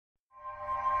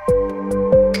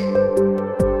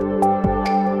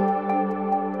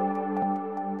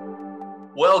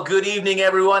Well, good evening,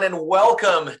 everyone, and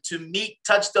welcome to Meet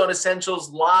Touchstone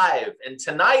Essentials Live. And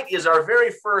tonight is our very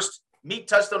first Meet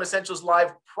Touchstone Essentials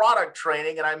Live product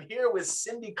training. And I'm here with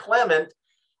Cindy Klement,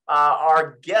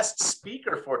 our guest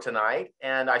speaker for tonight.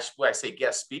 And I say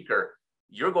guest speaker,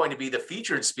 you're going to be the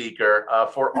featured speaker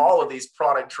for all of these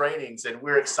product trainings. And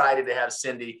we're excited to have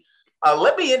Cindy.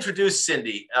 Let me introduce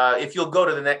Cindy. If you'll go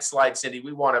to the next slide, Cindy,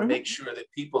 we want to make sure that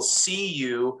people see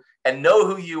you and know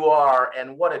who you are,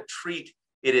 and what a treat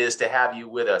it is to have you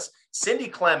with us. Cindy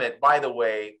Klement, by the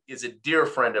way, is a dear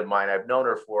friend of mine. I've known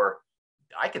her for,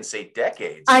 I can say,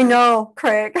 decades. I know,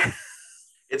 Craig.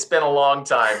 It's been a long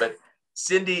time, but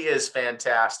Cindy is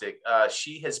fantastic.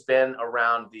 She has been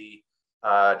around the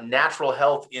natural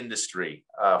health industry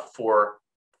for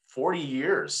 40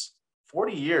 years.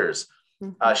 40 years.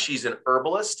 She's an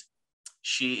herbalist.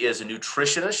 She is a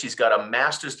nutritionist. She's got a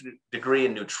master's degree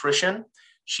in nutrition.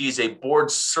 She's a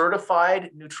board certified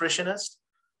nutritionist.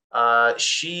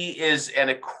 She is an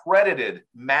accredited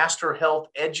master health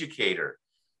educator.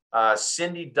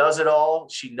 Cindy does it all.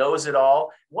 She knows it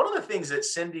all. One of the things that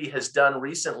Cindy has done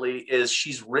recently is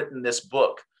she's written this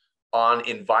book on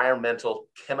environmental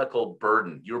chemical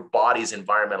burden, your body's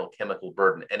environmental chemical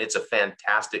burden. And it's a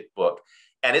fantastic book.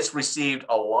 And it's received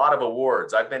a lot of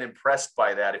awards. I've been impressed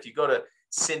by that. If you go to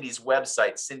Cindy's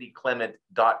website,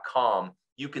 cindyklement.com,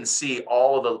 you can see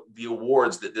all of the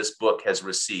awards that this book has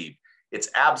received. It's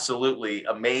absolutely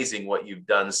amazing what you've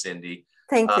done, Cindy.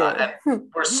 Thank you. And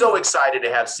we're so excited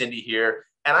to have Cindy here.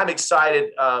 And I'm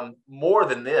excited more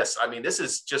than this. I mean, this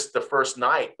is just the first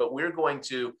night, but we're going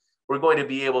to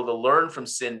be able to learn from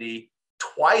Cindy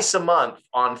twice a month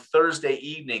on Thursday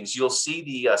evenings. You'll see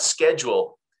the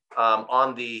schedule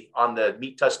on the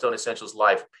Meet Touchstone Essentials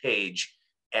Live page.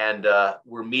 And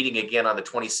we're meeting again on the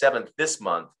 27th this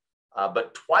month.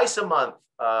 But twice a month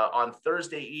on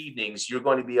Thursday evenings, you're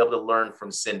going to be able to learn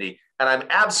from Cindy. And I'm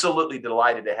absolutely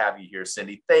delighted to have you here,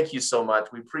 Cindy. Thank you so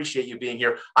much. We appreciate you being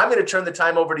here. I'm going to turn the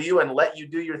time over to you and let you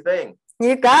do your thing.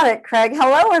 You got it, Craig.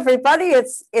 Hello, everybody.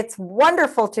 It's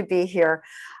wonderful to be here.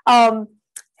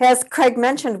 As Craig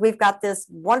mentioned, we've got this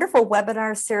wonderful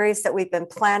webinar series that we've been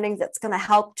planning that's going to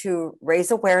help to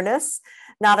raise awareness,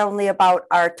 not only about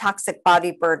our toxic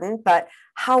body burden, but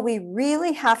how we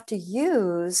really have to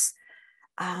use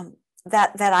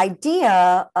that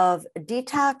idea of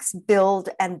detox, build,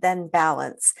 and then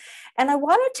balance. And I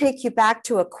want to take you back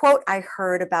to a quote I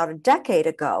heard about a decade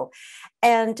ago.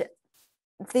 And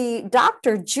the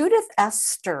Dr. Judith S.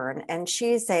 Stern, and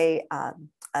she's a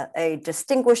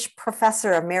distinguished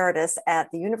professor emeritus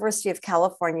at the University of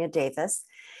California, Davis.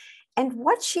 And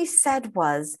what she said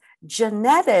was,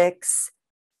 genetics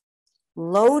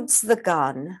loads the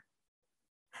gun,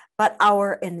 but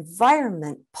our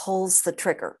environment pulls the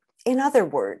trigger. In other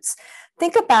words,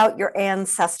 think about your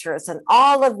ancestors and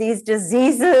all of these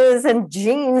diseases and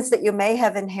genes that you may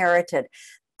have inherited.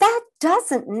 That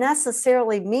doesn't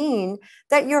necessarily mean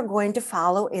that you're going to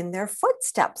follow in their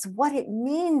footsteps. What it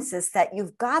means is that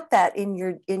you've got that in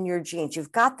your genes,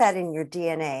 you've got that in your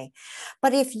DNA.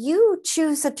 But if you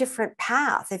choose a different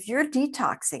path, if you're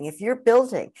detoxing, if you're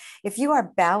building, if you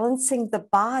are balancing the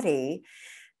body,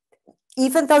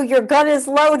 even though your gun is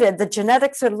loaded, the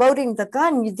genetics are loading the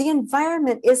gun, the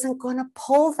environment isn't going to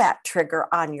pull that trigger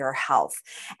on your health.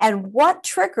 And what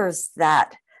triggers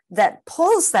that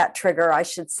pulls that trigger, I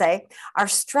should say, are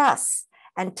stress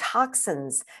and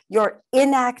toxins, your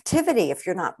inactivity, if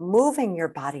you're not moving your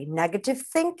body, negative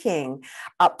thinking,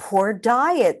 a poor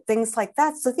diet, things like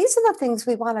that. So these are the things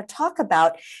we want to talk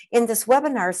about in this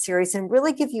webinar series and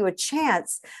really give you a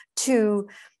chance to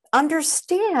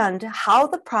understand how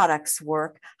the products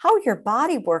work, how your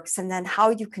body works, and then how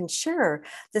you can share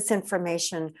this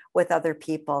information with other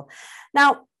people.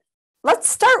 Now, let's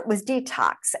start with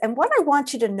detox. And what I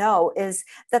want you to know is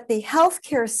that the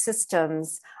healthcare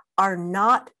systems are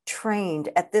not trained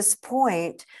at this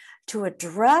point to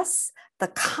address the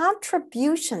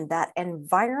contribution that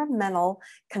environmental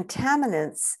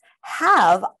contaminants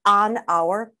have on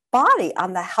our body,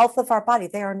 on the health of our body.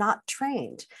 They are not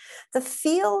trained. The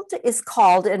field is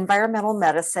called environmental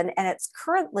medicine, and it's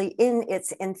currently in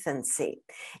its infancy.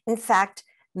 In fact,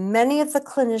 many of the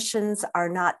clinicians are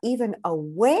not even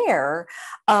aware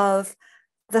of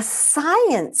the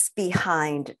science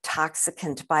behind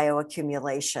toxicant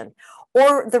bioaccumulation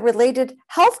or the related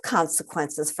health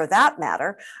consequences for that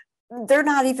matter. They're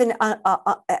not even,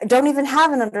 don't even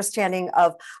have an understanding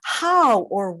of how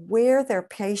or where their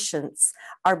patients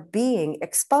are being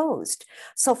exposed.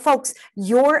 So folks,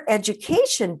 your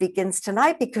education begins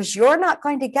tonight because you're not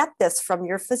going to get this from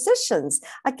your physicians.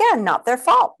 Again, not their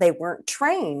fault. They weren't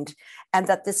trained and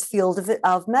that this field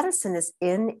of medicine is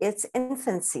in its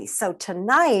infancy. So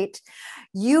tonight,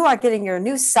 you are getting your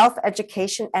new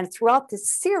self-education, and throughout this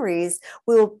series,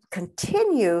 we'll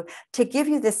continue to give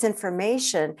you this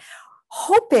information,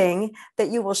 hoping that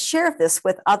you will share this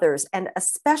with others, and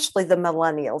especially the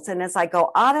millennials. And as I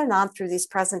go on and on through these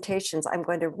presentations, I'm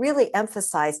going to really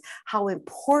emphasize how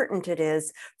important it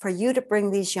is for you to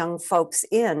bring these young folks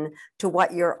in to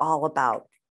what you're all about.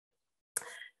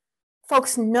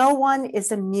 Folks, no one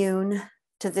is immune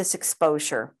to this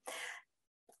exposure.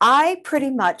 I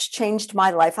pretty much changed my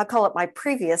life. I call it my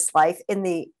previous life. In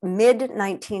the mid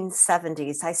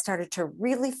 1970s, I started to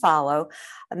really follow.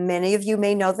 Many of you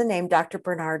may know the name Dr.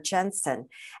 Bernard Jensen,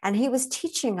 and he was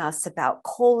teaching us about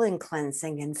colon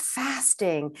cleansing and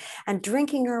fasting and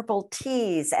drinking herbal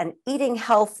teas and eating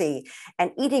healthy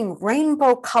and eating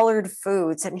rainbow colored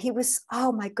foods. And he was,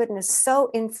 oh my goodness,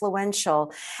 so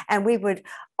influential. And we would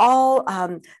all,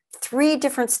 3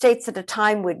 different states at a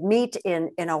time would meet in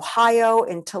Ohio,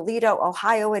 in Toledo,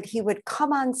 Ohio, and he would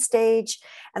come on stage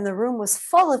and the room was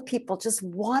full of people just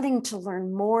wanting to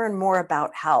learn more and more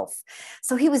about health.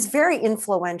 So he was very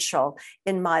influential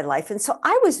in my life. And so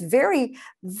I was very,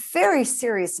 very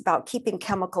serious about keeping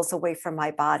chemicals away from my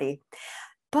body.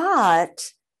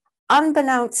 But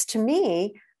unbeknownst to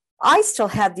me, I still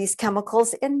had these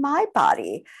chemicals in my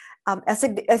body. As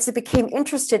I became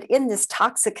interested in this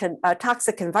toxic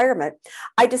environment,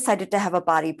 I decided to have a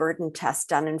body burden test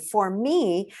done. And for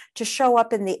me to show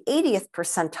up in the 80th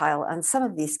percentile on some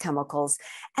of these chemicals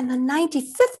and the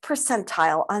 95th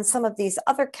percentile on some of these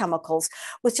other chemicals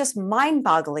was just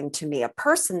mind-boggling to me, a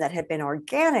person that had been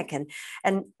organic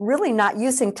and really not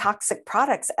using toxic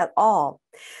products at all.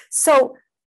 So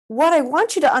what I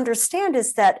want you to understand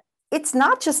is that it's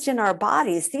not just in our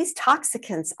bodies. These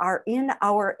toxicants are in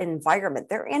our environment.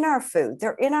 They're in our food.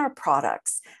 They're in our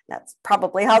products. That's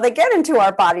probably how they get into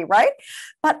our body, right?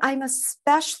 But I'm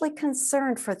especially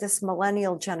concerned for this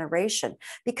millennial generation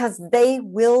because they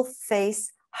will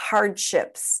face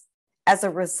hardships as a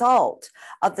result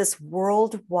of this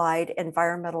worldwide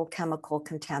environmental chemical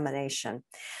contamination.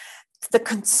 The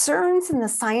concerns in the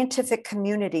scientific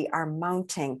community are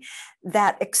mounting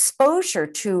that exposure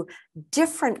to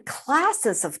different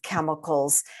classes of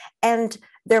chemicals and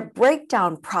their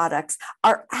breakdown products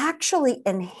are actually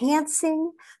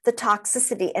enhancing the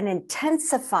toxicity and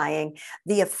intensifying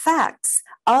the effects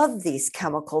of these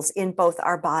chemicals in both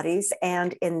our bodies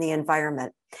and in the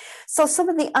environment. So some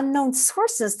of the unknown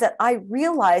sources that I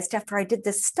realized after I did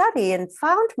this study and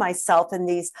found myself in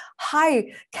these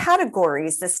high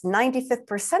categories, this 95th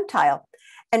percentile,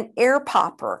 an air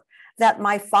popper that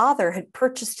my father had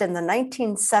purchased in the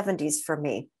 1970s for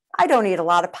me. I don't eat a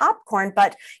lot of popcorn,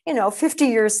 but 50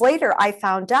 years later, I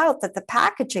found out that the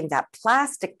packaging, that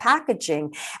plastic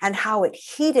packaging and how it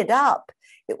heated up,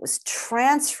 it was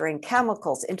transferring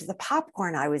chemicals into the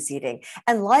popcorn I was eating.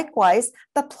 And likewise,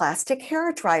 the plastic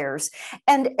hair dryers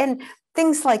and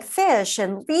things like fish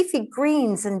and leafy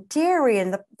greens and dairy,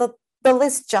 and the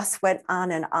list just went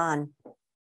on and on.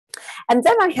 And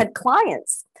then I had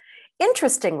clients.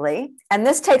 Interestingly, and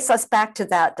this takes us back to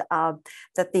that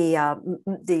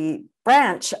the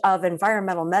branch of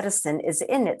environmental medicine is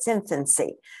in its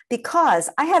infancy, because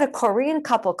I had a Korean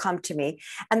couple come to me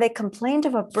and they complained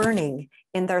of a burning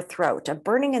in their throat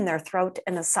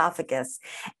and esophagus,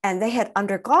 and they had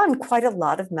undergone quite a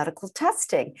lot of medical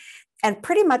testing. And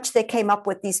pretty much they came up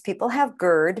with these people have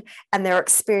GERD and they're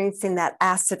experiencing that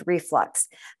acid reflux.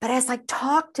 But as I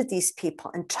talked to these people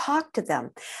and talked to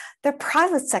them, their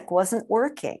Prilosec wasn't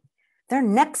working. Their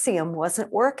Nexium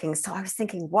wasn't working. So I was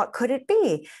thinking, what could it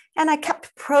be? And I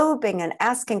kept probing and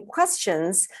asking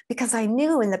questions because I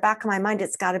knew in the back of my mind,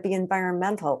 it's got to be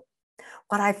environmental.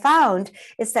 What I found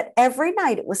is that every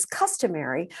night it was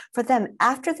customary for them,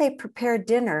 after they prepared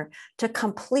dinner, to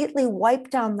completely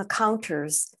wipe down the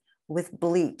counters with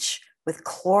bleach, with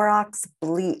Clorox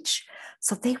bleach.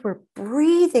 So they were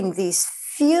breathing these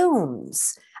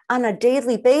fumes on a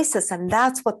daily basis, and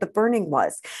that's what the burning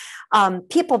was.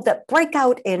 People that break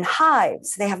out in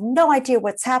hives, they have no idea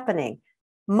what's happening.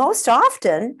 Most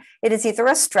often, it is either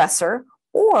a stressor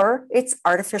or it's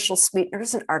artificial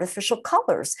sweeteners and artificial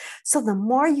colors. So the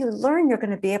more you learn, you're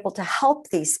going to be able to help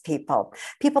these people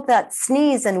that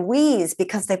sneeze and wheeze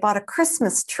because they bought a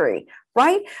Christmas tree,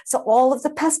 right? So all of the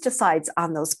pesticides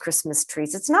on those Christmas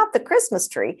trees, it's not the Christmas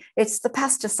tree, it's the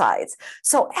pesticides.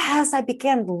 So as I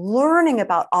began learning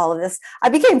about all of this, I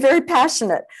became very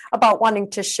passionate about wanting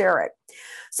to share it.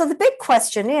 So the big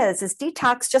question is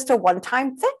detox just a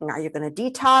one-time thing? Are you going to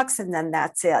detox and then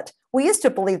that's it? We used to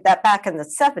believe that back in the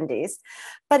 70s,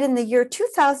 but in the year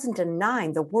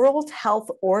 2009, the World Health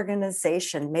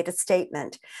Organization made a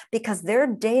statement because their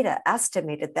data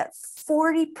estimated that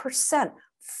 40%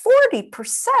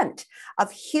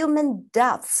 of human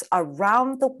deaths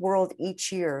around the world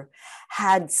each year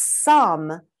had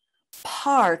some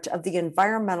part of the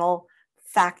environmental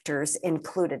factors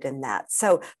included in that.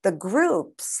 So the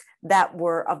groups that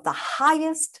were of the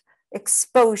highest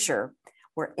exposure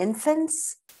were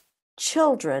infants,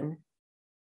 children,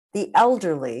 the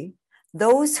elderly,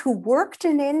 those who worked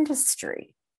in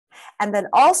industry, and then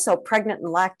also pregnant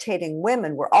and lactating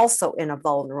women were also in a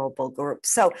vulnerable group.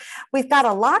 So we've got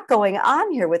a lot going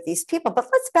on here with these people, but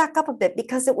let's back up a bit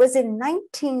because it was in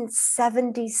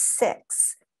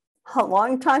 1976, a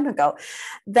long time ago,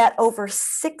 that over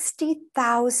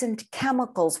 60,000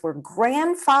 chemicals were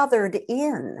grandfathered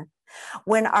in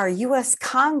when our US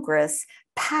Congress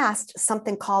passed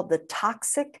something called the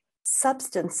Toxic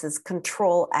Substances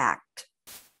Control Act.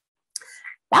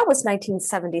 That was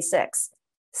 1976,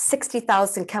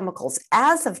 60,000 chemicals.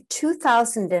 As of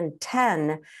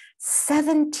 2010,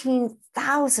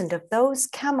 17,000 of those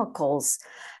chemicals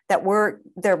that were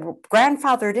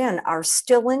grandfathered in are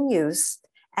still in use,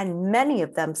 and many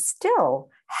of them still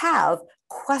have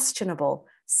questionable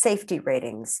safety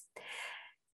ratings.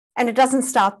 And it doesn't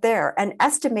stop there. An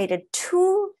estimated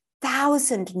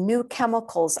 2,000 new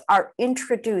chemicals are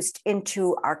introduced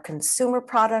into our consumer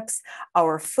products,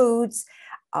 our foods,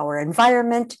 our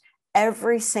environment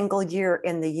every single year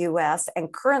in the US.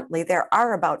 And currently there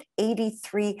are about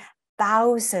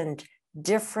 83,000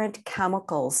 different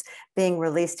chemicals being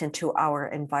released into our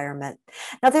environment.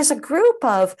 Now, there's a group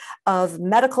of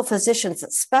medical physicians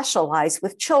that specialize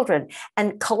with children,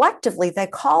 and collectively they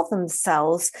call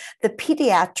themselves the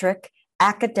Pediatric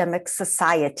Academic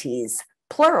Societies,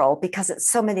 plural, because it's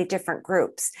so many different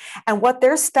groups. And what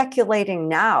they're speculating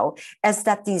now is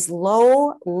that these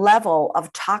low level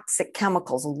of toxic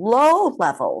chemicals, low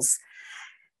levels,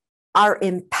 are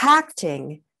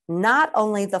impacting not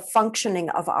only the functioning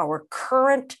of our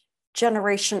current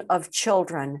generation of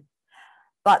children,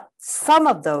 but some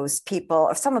of those people,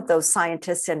 or some of those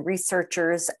scientists and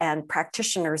researchers and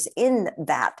practitioners in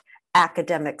that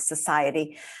academic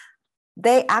society,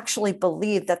 they actually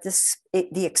believe that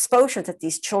the exposure that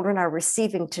these children are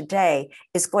receiving today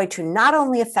is going to not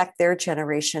only affect their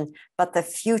generation, but the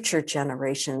future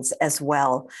generations as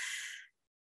well.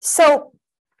 So,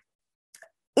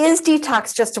 is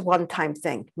detox just a one-time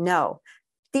thing? No.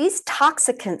 These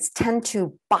toxicants tend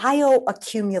to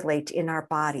bioaccumulate in our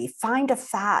body, find a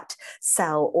fat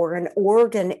cell or an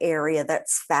organ area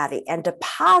that's fatty and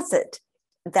deposit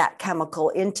that chemical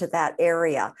into that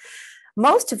area.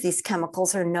 Most of these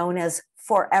chemicals are known as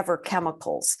forever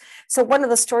chemicals. So one of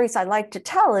the stories I like to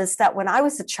tell is that when I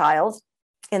was a child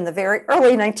in the very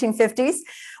early 1950s,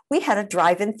 we had a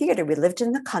drive-in theater. We lived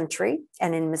in the country,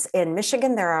 and in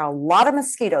Michigan, there are a lot of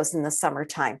mosquitoes in the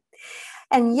summertime.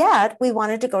 And yet we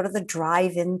wanted to go to the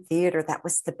drive-in theater. That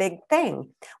was the big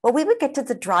thing. Well, we would get to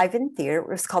the drive-in theater. It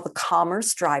was called the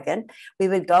Commerce Drive-In. We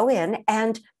would go in,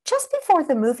 and just before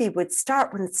the movie would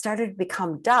start, when it started to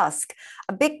become dusk,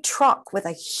 a big truck with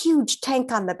a huge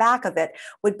tank on the back of it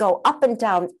would go up and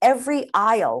down every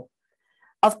aisle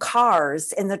of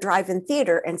cars in the drive-in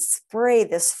theater and spray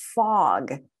this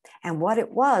fog. And what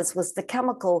it was the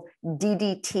chemical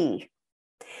DDT,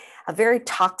 a very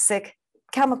toxic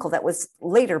chemical that was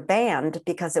later banned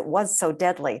because it was so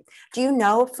deadly. Do you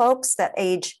know, folks, that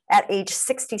at age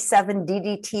 67,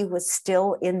 DDT was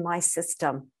still in my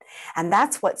system? And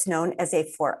that's what's known as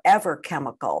a forever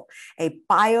chemical, a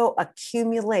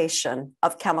bioaccumulation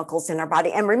of chemicals in our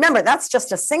body. And remember, that's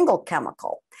just a single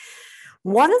chemical.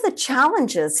 One of the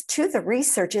challenges to the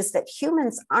research is that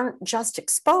humans aren't just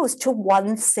exposed to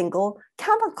one single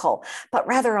chemical, but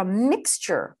rather a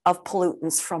mixture of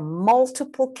pollutants from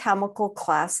multiple chemical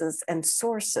classes and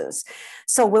sources.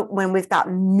 So when we've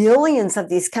got millions of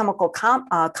these chemical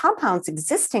compounds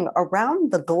existing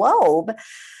around the globe,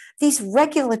 these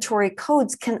regulatory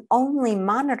codes can only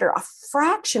monitor a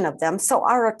fraction of them, so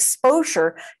our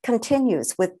exposure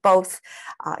continues with both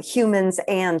humans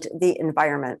and the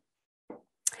environment.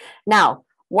 Now,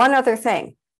 one other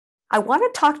thing. I want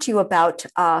to talk to you about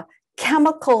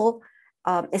chemical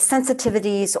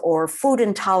sensitivities or food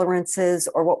intolerances,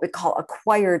 or what we call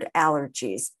acquired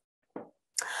allergies.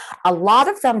 A lot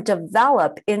of them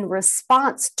develop in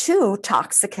response to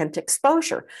toxicant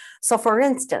exposure. So for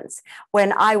instance,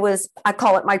 when I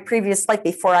call it my previous life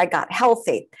before I got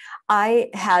healthy, I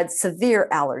had severe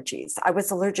allergies. I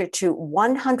was allergic to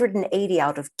 180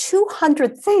 out of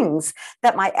 200 things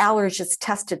that my allergist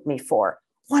tested me for.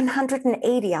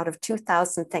 180 out of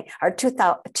 2,000 things, or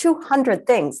 200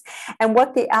 things. And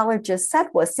what the allergist said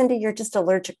was, Cindy, you're just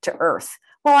allergic to earth.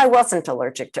 Well, I wasn't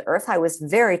allergic to earth. I was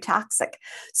very toxic.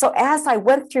 So as I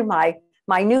went through my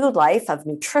new life of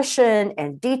nutrition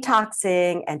and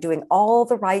detoxing and doing all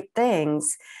the right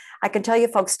things, I can tell you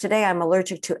folks, today I'm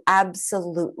allergic to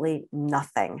absolutely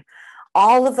nothing.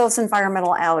 All of those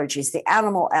environmental allergies, the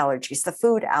animal allergies, the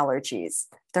food allergies,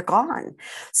 they're gone.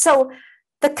 So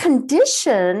the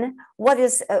condition, what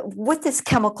is with this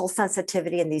chemical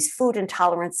sensitivity and these food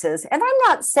intolerances, and I'm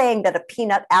not saying that a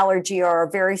peanut allergy or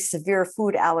a very severe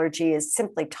food allergy is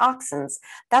simply toxins.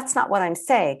 That's not what I'm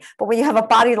saying. But when you have a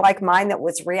body like mine that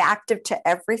was reactive to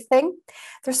everything,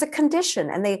 there's a condition,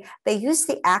 and they use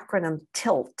the acronym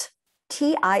TILT,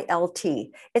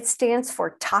 T-I-L-T. It stands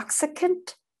for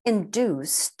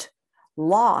toxicant-induced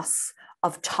loss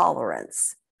of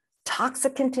tolerance.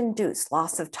 Toxicant-induced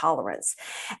loss of tolerance.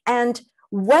 And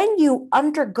when you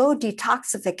undergo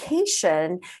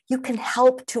detoxification, you can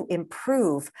help to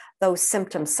improve those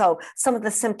symptoms. So some of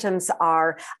the symptoms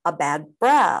are a bad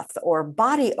breath or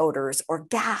body odors or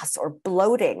gas or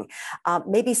bloating,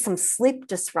 maybe some sleep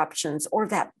disruptions or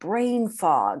that brain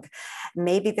fog.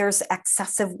 Maybe there's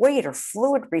excessive weight or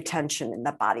fluid retention in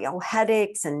the body,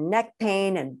 headaches and neck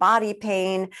pain and body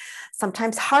pain.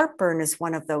 Sometimes heartburn is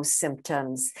one of those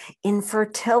symptoms.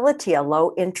 Infertility, a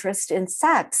low interest in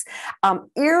sex,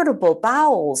 irritable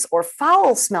bowels or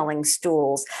foul smelling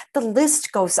stools. The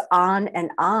list goes on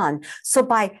and on. So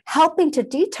by helping to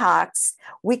detox,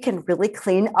 we can really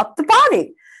clean up the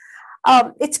body.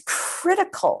 It's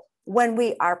critical when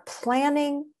we are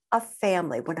planning a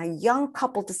family, when a young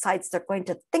couple decides they're going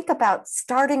to think about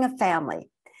starting a family.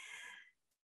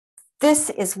 This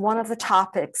is one of the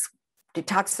topics,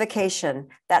 detoxification,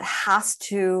 that has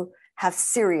to have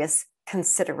serious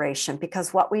consideration,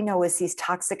 because what we know is these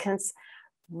toxicants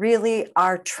really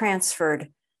are transferred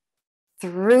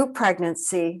through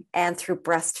pregnancy and through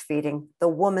breastfeeding. The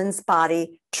woman's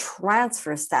body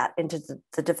transfers that into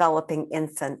the developing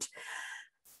infant.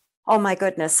 Oh my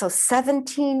goodness. So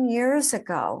 17 years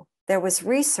ago, there was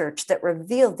research that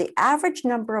revealed the average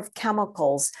number of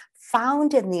chemicals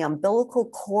found in the umbilical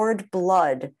cord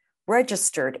blood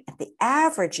registered at the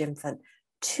average infant,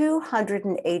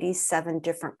 287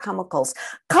 different chemicals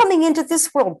coming into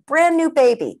this world, brand new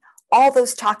baby, all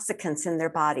those toxicants in their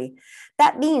body.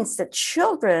 That means that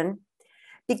children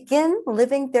begin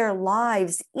living their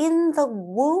lives in the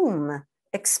womb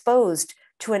exposed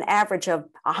to an average of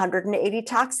 180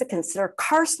 toxicants that are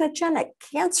carcinogenic,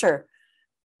 cancer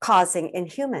causing in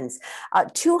humans,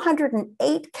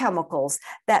 208 chemicals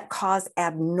that cause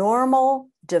abnormal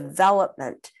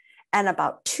development. And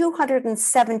about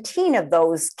 217 of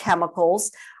those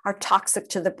chemicals are toxic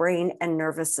to the brain and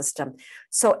nervous system.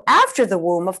 So after the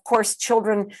womb, of course,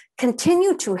 children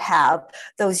continue to have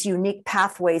those unique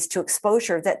pathways to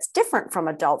exposure that's different from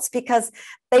adults, because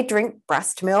they drink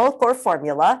breast milk or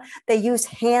formula. They use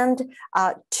hand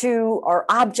to or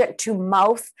object to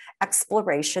mouth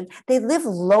exploration. They live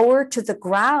lower to the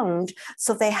ground,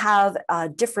 so they have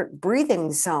different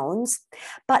breathing zones.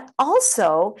 But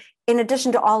also, in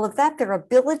addition to all of that, their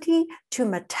ability to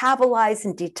metabolize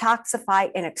and detoxify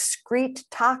and excrete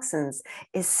toxins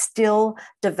is still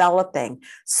developing.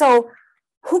 So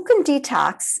who can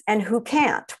detox and who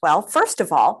can't? Well, first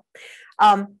of all,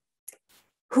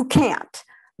 who can't?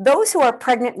 Those who are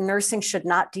pregnant and nursing should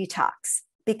not detox,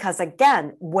 because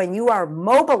again, when you are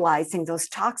mobilizing those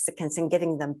toxicants and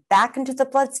getting them back into the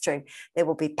bloodstream, they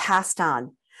will be passed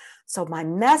on. So my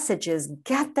message is,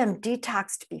 get them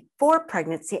detoxed before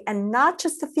pregnancy, and not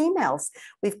just the females.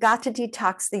 We've got to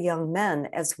detox the young men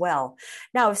as well.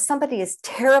 Now, if somebody is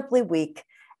terribly weak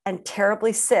and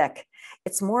terribly sick,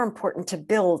 it's more important to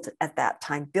build at that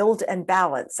time, build and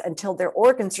balance until their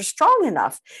organs are strong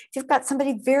enough. If you've got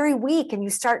somebody very weak and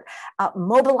you start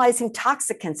mobilizing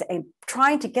toxicants and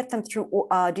trying to get them through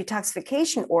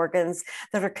detoxification organs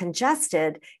that are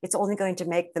congested, it's only going to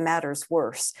make the matters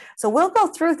worse. So we'll go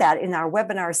through that in our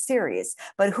webinar series.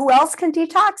 But who else can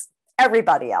detox?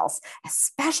 Everybody else,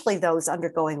 especially those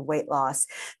undergoing weight loss.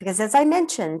 Because as I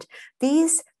mentioned,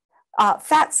 these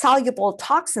fat-soluble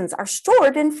toxins are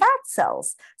stored in fat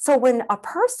cells. So when a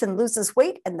person loses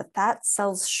weight and the fat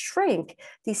cells shrink,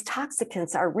 these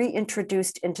toxicants are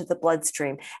reintroduced into the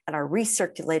bloodstream and are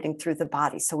recirculating through the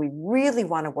body. So we really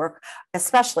want to work,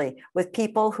 especially with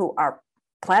people who are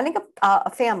planning a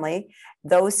family,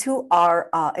 those who are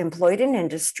employed in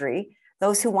industry,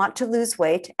 those who want to lose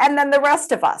weight, and then the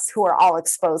rest of us who are all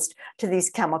exposed to these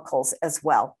chemicals as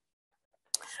well.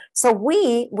 So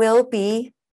we will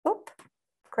be,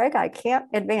 Craig, I can't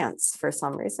advance for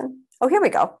some reason. Oh, here we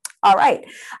go. All right.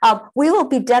 We will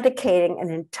be dedicating an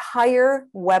entire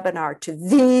webinar to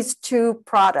these two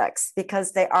products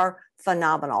because they are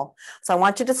phenomenal. So I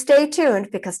want you to stay tuned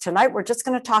because tonight we're just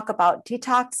going to talk about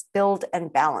detox, build,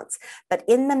 and balance. But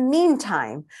in the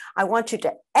meantime, I want you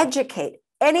to educate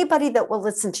anybody that will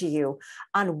listen to you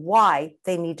on why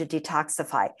they need to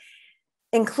detoxify,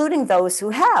 including those who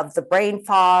have the brain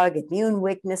fog, immune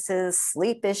weaknesses,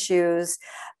 sleep issues.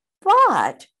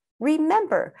 But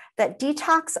remember that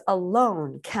detox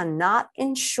alone cannot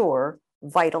ensure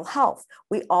vital health.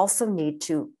 We also need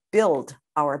to build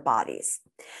our bodies,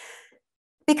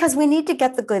 because we need to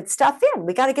get the good stuff in.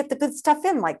 We got to get the good stuff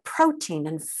in, like protein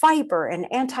and fiber and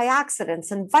antioxidants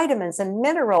and vitamins and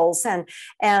minerals and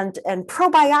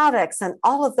probiotics and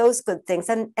all of those good things.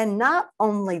 And not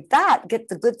only that, get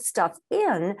the good stuff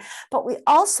in, but we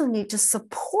also need to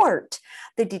support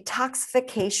the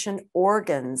detoxification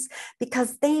organs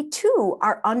because they too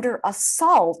are under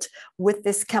assault with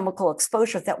this chemical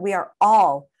exposure that we are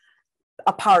all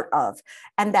a part of.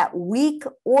 And that weak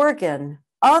organ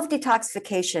of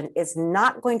detoxification is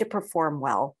not going to perform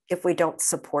well if we don't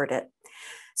support it.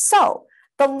 So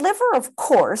the liver, of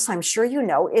course, I'm sure you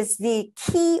know, is the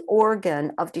key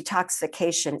organ of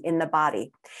detoxification in the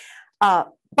body.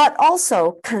 But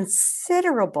also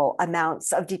considerable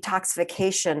amounts of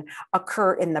detoxification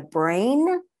occur in the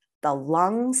brain, the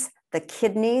lungs, the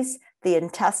kidneys, the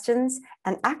intestines,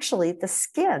 and actually the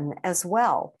skin as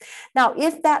well. Now,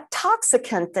 if that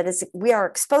toxicant that we are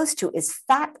exposed to is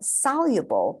fat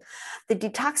soluble, the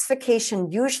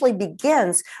detoxification usually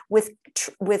begins with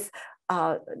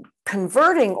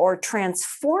converting or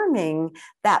transforming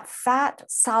that fat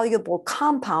soluble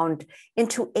compound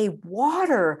into a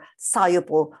water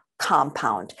soluble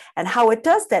compound. And how it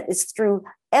does that is through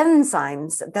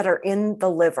enzymes that are in the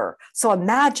liver. So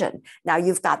imagine now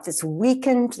you've got this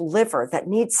weakened liver that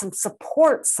needs some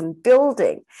support, some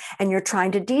building, and you're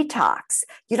trying to detox.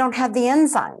 You don't have the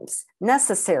enzymes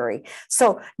necessary.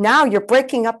 So now you're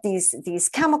breaking up these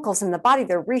chemicals in the body.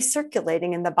 They're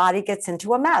recirculating and the body gets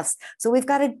into a mess. So we've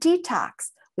got to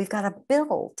detox, we've got to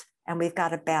build, and we've got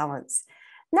to balance.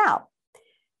 Now,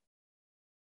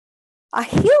 a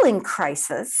healing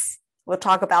crisis, we'll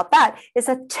talk about that, is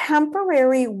a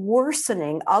temporary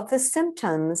worsening of the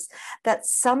symptoms that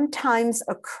sometimes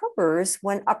occurs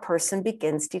when a person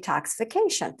begins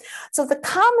detoxification. So the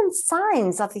common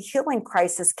signs of the healing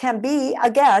crisis can be,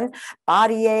 again,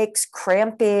 body aches,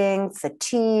 cramping,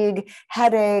 fatigue,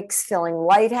 headaches, feeling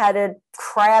lightheaded,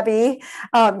 crabby,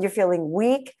 you're feeling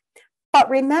weak. But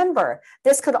remember,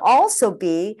 this could also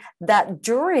be that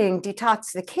during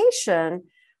detoxification,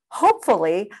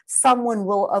 hopefully, someone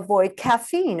will avoid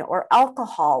caffeine or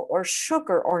alcohol or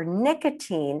sugar or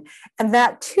nicotine, and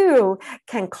that too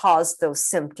can cause those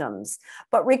symptoms.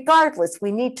 But regardless, we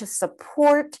need to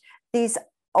support these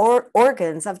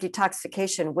organs of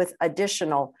detoxification with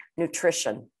additional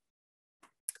nutrition.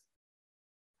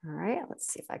 All right,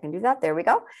 let's see if I can do that. There we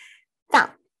go. Now,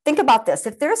 think about this.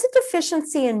 If there's a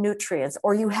deficiency in nutrients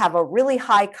or you have a really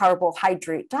high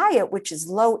carbohydrate diet, which is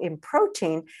low in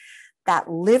protein, that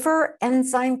liver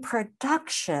enzyme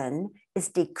production is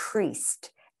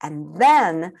decreased. And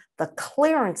then the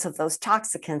clearance of those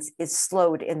toxicants is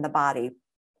slowed in the body.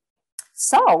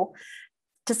 So,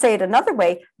 to say it another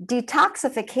way,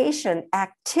 detoxification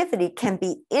activity can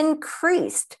be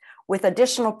increased with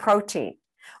additional protein,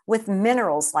 with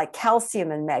minerals like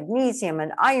calcium and magnesium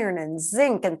and iron and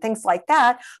zinc and things like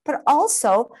that, but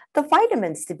also the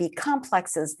vitamins, the B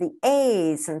complexes, the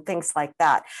A's and things like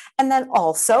that. And then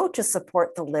also to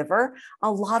support the liver,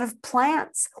 a lot of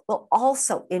plants will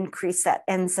also increase that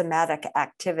enzymatic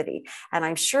activity. And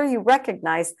I'm sure you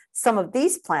recognize some of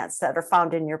these plants that are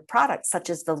found in your products, such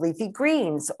as the leafy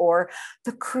greens or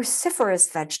the cruciferous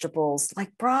vegetables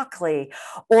like broccoli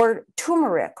or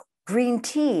turmeric, green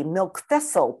tea, milk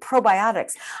thistle,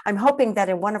 probiotics. I'm hoping that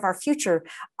in one of our future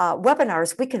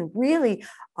webinars, we can really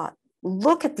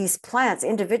look at these plants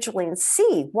individually and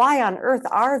see why on earth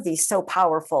are these so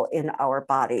powerful in our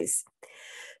bodies.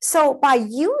 So by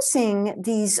using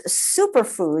these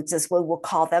superfoods, as we will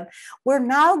call them, we're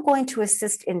now going to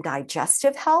assist in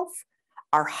digestive health,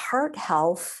 our heart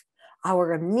health,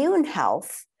 our immune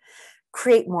health,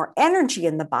 create more energy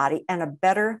in the body, and a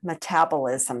better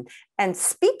metabolism. And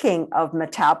speaking of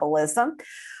metabolism,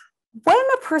 when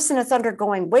a person is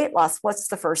undergoing weight loss, what's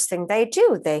the first thing they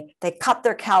do? They cut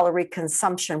their calorie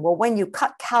consumption. Well, when you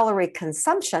cut calorie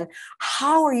consumption,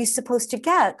 how are you supposed to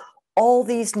get all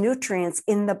these nutrients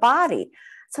in the body?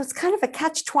 So it's kind of a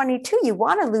catch-22. You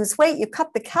want to lose weight, you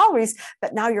cut the calories,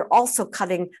 but now you're also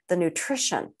cutting the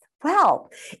nutrition. Well,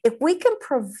 if we can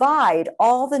provide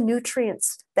all the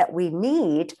nutrients that we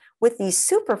need with these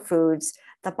superfoods,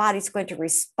 the body's going to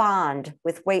respond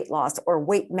with weight loss or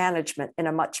weight management in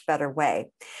a much better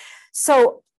way.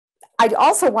 So I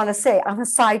also want to say, on a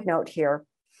side note here,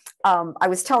 I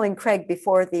was telling Craig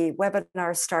before the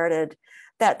webinar started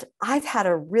that I've had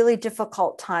a really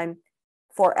difficult time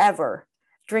forever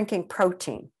drinking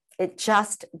protein. It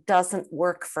just doesn't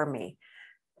work for me.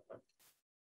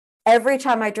 Every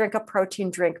time I drink a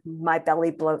protein drink, my belly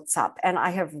bloats up, and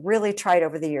I have really tried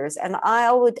over the years. And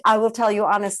I will tell you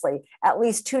honestly, at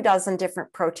least 24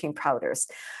 different protein powders.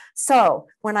 So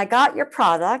when I got your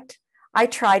product, I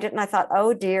tried it and I thought,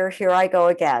 oh dear, here I go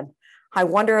again. I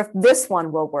wonder if this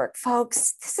one will work.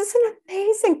 Folks, this is an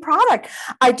amazing product.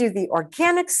 I do the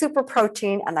organic super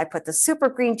protein and I put the super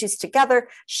green juice together,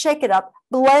 shake it up,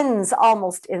 blends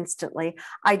almost instantly.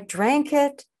 I drank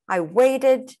it, I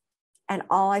waited, and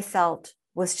all I felt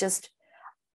was just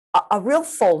a real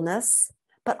fullness,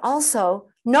 but also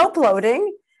no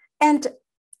bloating, and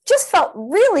just felt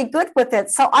really good with it.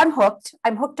 So I'm hooked.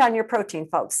 I'm hooked on your protein,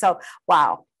 folks. So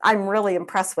wow, I'm really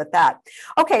impressed with that.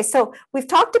 Okay, so we've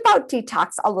talked about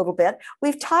detox a little bit.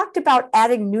 We've talked about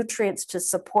adding nutrients to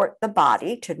support the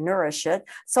body, to nourish it.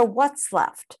 So what's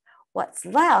left? What's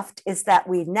left is that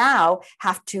we now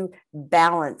have to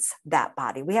balance that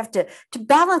body. We have to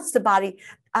balance the body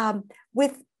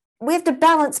we have to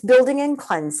balance building and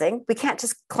cleansing. We can't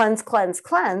just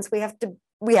cleanse. We have to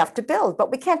build,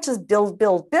 but we can't just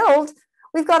build.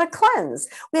 We've got to cleanse.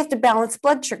 We have to balance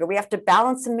blood sugar. We have to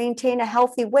balance and maintain a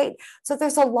healthy weight. So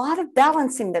there's a lot of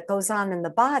balancing that goes on in the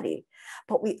body,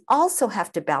 but we also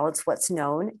have to balance what's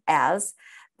known as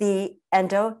the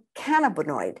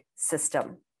endocannabinoid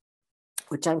system,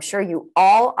 which I'm sure you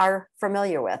all are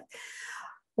familiar with.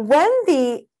 When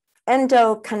the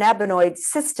endocannabinoid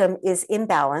system is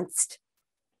imbalanced,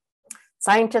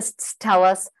 scientists tell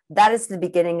us that is the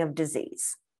beginning of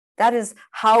disease. That is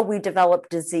how we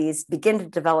begin to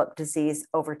develop disease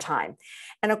over time.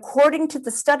 And according to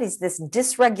the studies, this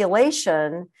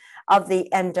dysregulation of the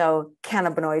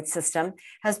endocannabinoid system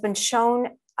has been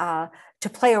shown to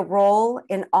play a role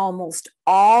in almost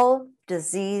all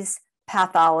disease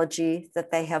pathology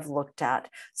that they have looked at.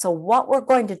 So what we're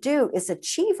going to do is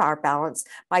achieve our balance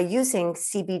by using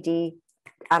CBD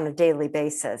on a daily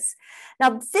basis.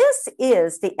 Now, this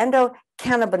is the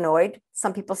endocannabinoid.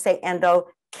 Some people say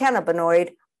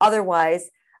endocannabinoid, otherwise,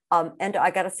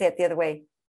 I got to say it the other way,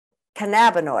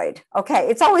 cannabinoid. Okay,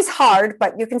 it's always hard,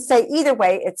 but you can say either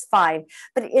way, it's fine.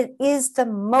 But it is the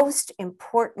most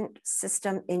important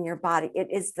system in your body. It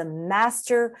is the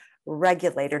master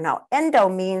regulator. Now, endo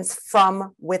means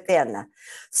from within.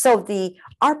 So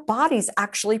our bodies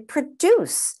actually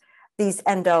produce these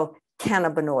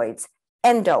endocannabinoids.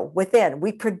 Endo, within,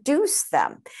 we produce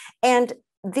them. And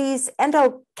these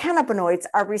endocannabinoids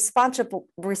are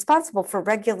responsible for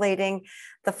regulating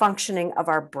the functioning of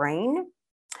our brain,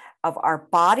 of our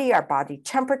body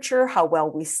temperature, how well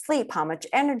we sleep, how much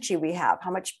energy we have, how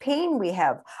much pain we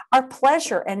have, our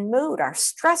pleasure and mood, our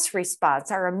stress response,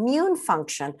 our immune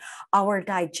function, our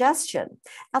digestion.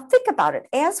 Now think about it.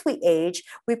 As we age,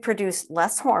 we produce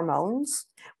less hormones,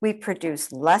 we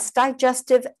produce less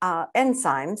digestive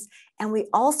enzymes, and we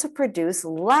also produce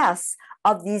less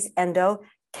of these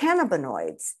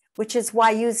endocannabinoids, which is why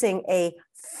using a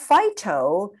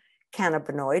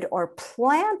phytocannabinoid or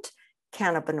plant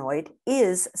cannabinoid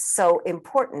is so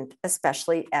important,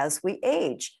 especially as we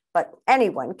age. But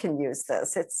anyone can use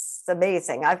this. It's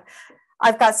amazing.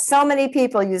 I've got so many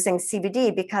people using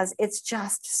CBD because it's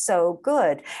just so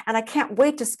good. And I can't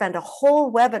wait to spend a whole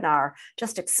webinar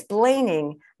just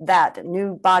explaining that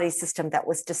new body system that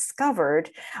was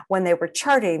discovered when they were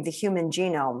charting the human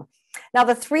genome. Now,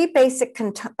 the three basic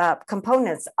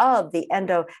components of the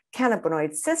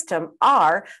endocannabinoid system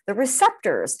are the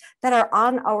receptors that are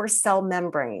on our cell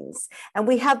membranes, and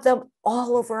we have them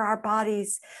all over our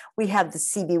bodies. We have the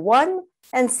CB1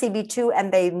 and CB2,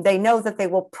 and they know that they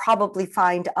will probably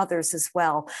find others as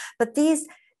well. But these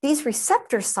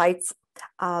receptor sites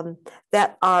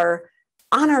that are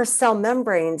on our cell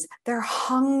membranes, they're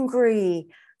hungry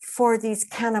for these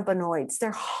cannabinoids.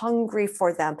 They're hungry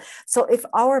for them. So if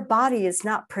our body is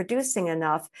not producing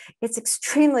enough, it's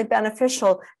extremely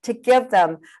beneficial to give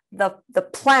them the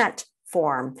plant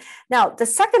form. Now, the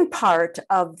second part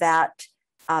of that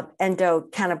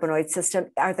endocannabinoid system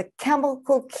are the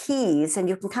chemical keys, and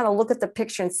you can kind of look at the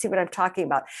picture and see what I'm talking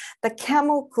about. The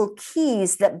chemical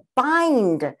keys that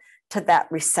bind to that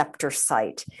receptor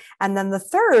site. And then the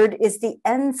third is the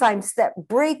enzymes that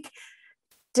break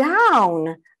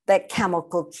down that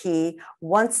chemical key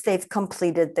once they've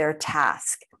completed their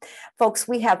task. Folks,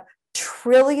 we have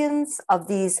trillions of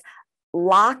these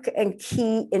lock and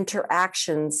key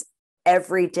interactions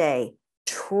every day.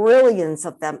 Trillions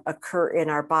of them occur in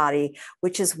our body,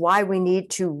 which is why we need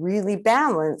to really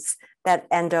balance that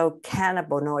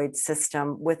endocannabinoid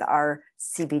system with our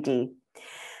CBD.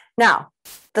 Now,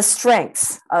 the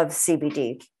strengths of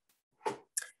CBD.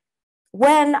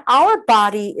 When our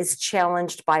body is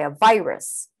challenged by a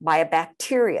virus, by a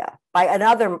bacteria, by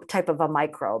another type of a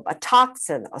microbe, a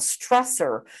toxin, a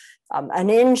stressor, an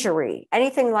injury,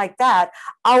 anything like that,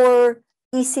 our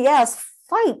ECS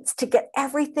fights to get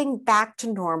everything back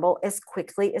to normal as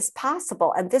quickly as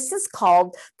possible. And this is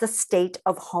called the state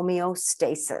of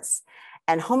homeostasis.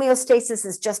 And homeostasis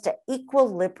is just an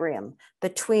equilibrium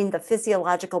between the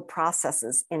physiological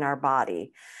processes in our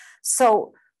body.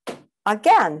 So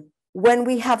again, when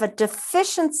we have a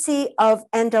deficiency of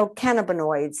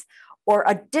endocannabinoids or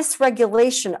a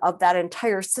dysregulation of that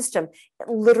entire system, it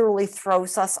literally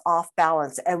throws us off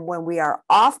balance. And when we are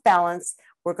off balance,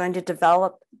 we're going to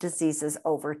develop diseases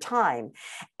over time.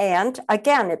 And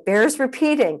again, it bears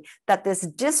repeating that this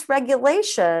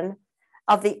dysregulation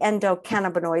of the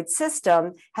endocannabinoid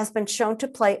system has been shown to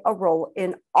play a role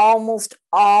in almost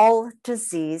all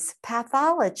disease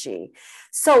pathology.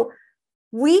 So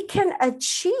we can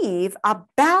achieve a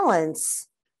balance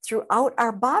throughout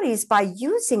our bodies by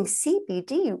using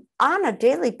CBD on a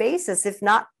daily basis, if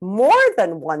not more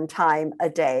than one time a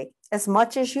day, as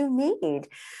much as you need.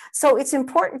 So it's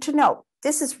important to note,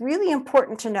 this is really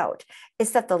important to note,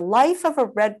 is that the life of a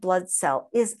red blood cell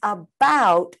is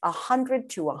about 100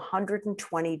 to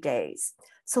 120 days.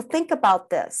 So think about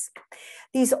this.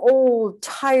 These old,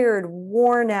 tired,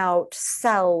 worn out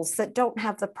cells that don't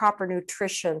have the proper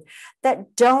nutrition,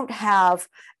 that don't have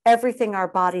everything our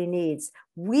body needs,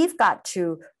 we've got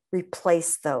to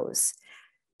replace those.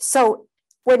 So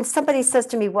when somebody says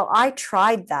to me, well, I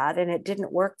tried that and it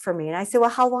didn't work for me. And I say, well,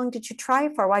 how long did you try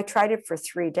it for? Well, I tried it for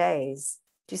 3 days.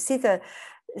 Do you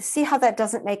see how that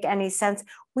doesn't make any sense?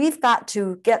 We've got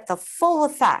to get the full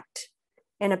effect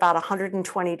in about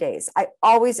 120 days. I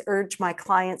always urge my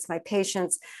clients, my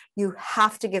patients, you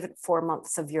have to give it 4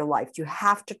 months of your life. You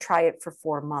have to try it for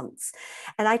 4 months.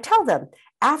 And I tell them,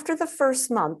 after the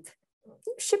first month,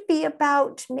 you should be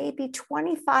about maybe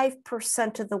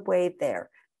 25% of the way there.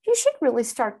 You should really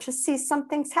start to see some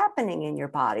things happening in your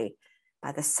body.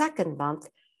 By the second month,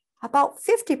 about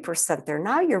 50% there.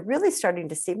 Now you're really starting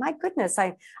to see, my goodness,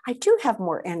 I do have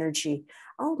more energy.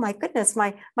 Oh my goodness,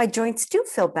 my joints do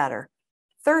feel better.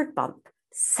 Third month,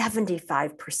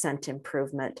 75%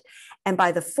 improvement. And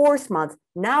by the fourth month,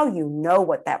 now you know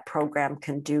what that program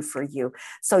can do for you.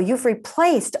 So you've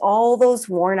replaced all those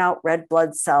worn out red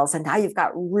blood cells, and now you've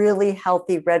got really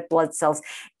healthy red blood cells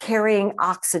carrying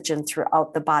oxygen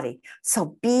throughout the body.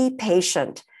 So be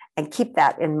patient and keep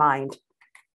that in mind.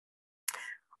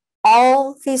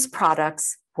 All these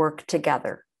products work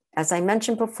together. As I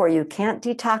mentioned before, you can't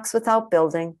detox without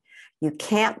building. You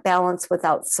can't balance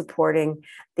without supporting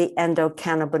the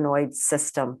endocannabinoid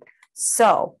system.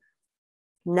 So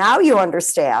now you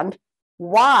understand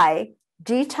why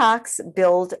detox,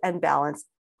 build, and balance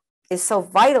is so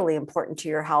vitally important to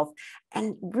your health,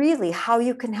 and really how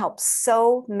you can help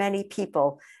so many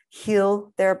people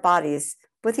heal their bodies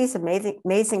with these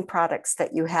amazing products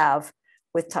that you have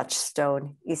with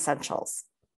Touchstone Essentials.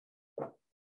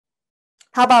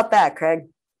 How about that, Craig?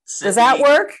 Cindy, does that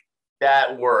work?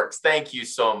 That works. Thank you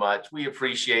so much. We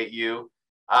appreciate you.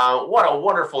 What a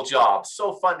wonderful job.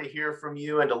 So fun to hear from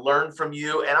you and to learn from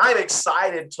you. And I'm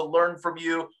excited to learn from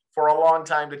you for a long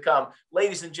time to come.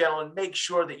 Ladies and gentlemen, make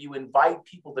sure that you invite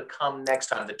people to come next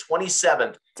time, the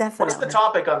 27th. Definitely. What's the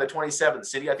topic on the 27th,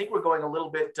 Cindy? I think we're going a little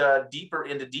bit deeper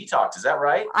into detox. Is that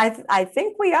right? I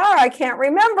think we are. I can't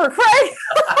remember, Craig.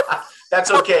 That's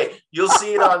okay. You'll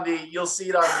see it on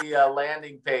the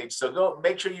landing page. So go,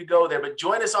 make sure you go there. But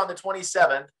join us on the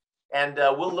 27th, and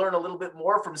we'll learn a little bit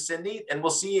more from Cindy. And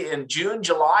we'll see you in June,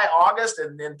 July, August,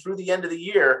 and then through the end of the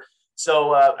year.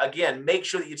 So again, make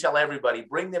sure that you tell everybody,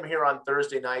 bring them here on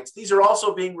Thursday nights. These are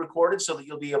also being recorded so that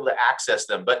you'll be able to access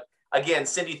them. But again,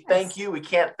 Cindy, thank you. We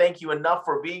can't thank you enough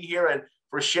for being here and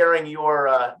for sharing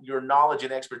your knowledge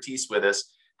and expertise with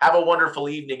us. Have a wonderful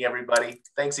evening, everybody.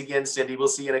 Thanks again, Cindy. We'll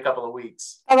see you in a couple of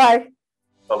weeks. Bye-bye.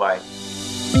 Bye-bye.